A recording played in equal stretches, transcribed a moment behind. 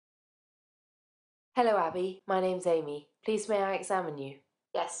Hello, Abby. My name's Amy. Please may I examine you?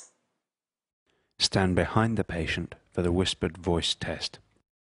 Yes. Stand behind the patient for the whispered voice test.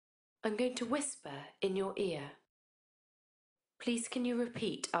 I'm going to whisper in your ear. Please can you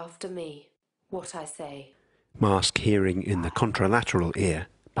repeat after me what I say? Mask hearing in the contralateral ear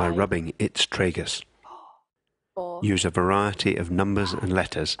by rubbing its tragus. Use a variety of numbers and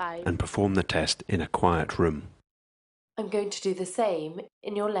letters and perform the test in a quiet room. I'm going to do the same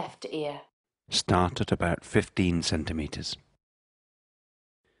in your left ear. Start at about 15 centimeters.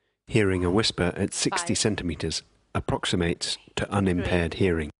 Hearing a whisper at 60 centimeters approximates to unimpaired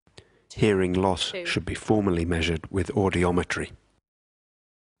hearing. Hearing loss should be formally measured with audiometry.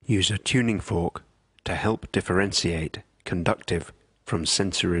 Use a tuning fork to help differentiate conductive from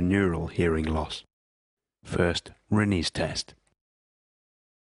sensorineural hearing loss. First, Rinne's test.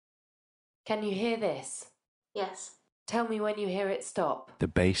 Can you hear this? Yes. Tell me when you hear it stop. The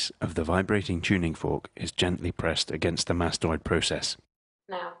base of the vibrating tuning fork is gently pressed against the mastoid process.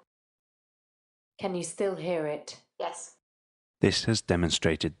 Now. Can you still hear it? Yes. This has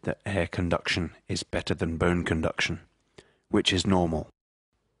demonstrated that air conduction is better than bone conduction, which is normal.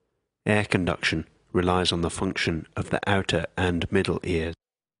 Air conduction relies on the function of the outer and middle ears.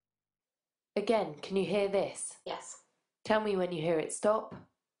 Again, can you hear this? Yes. Tell me when you hear it stop.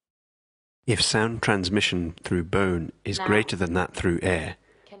 If sound transmission through bone is greater than that through air,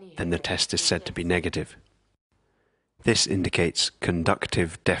 then the test is said to be negative. This indicates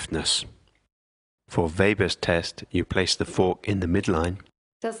conductive deafness. For Weber's test, you place the fork in the midline.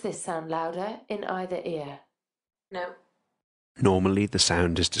 Does this sound louder in either ear? No. Normally, the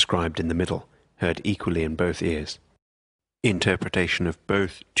sound is described in the middle, heard equally in both ears. Interpretation of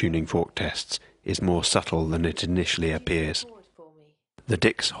both tuning fork tests is more subtle than it initially appears. The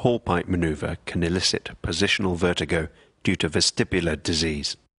Dick's Hallpipe maneuver can elicit positional vertigo due to vestibular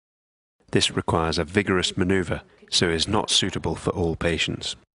disease. This requires a vigorous maneuver, so is not suitable for all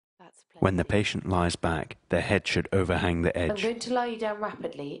patients. When the patient lies back, their head should overhang the edge. I'm going to lie you down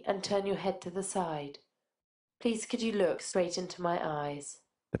rapidly and turn your head to the side. Please could you look straight into my eyes?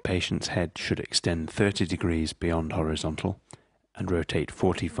 The patient's head should extend 30 degrees beyond horizontal and rotate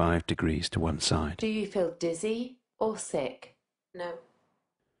 45 degrees to one side. Do you feel dizzy or sick? No.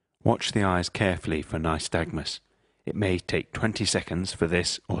 Watch the eyes carefully for nystagmus. It may take 20 seconds for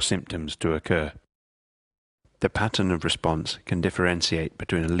this or symptoms to occur. The pattern of response can differentiate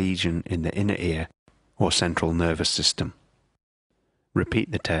between a lesion in the inner ear or central nervous system.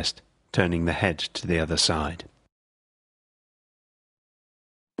 Repeat the test, turning the head to the other side.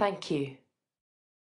 Thank you.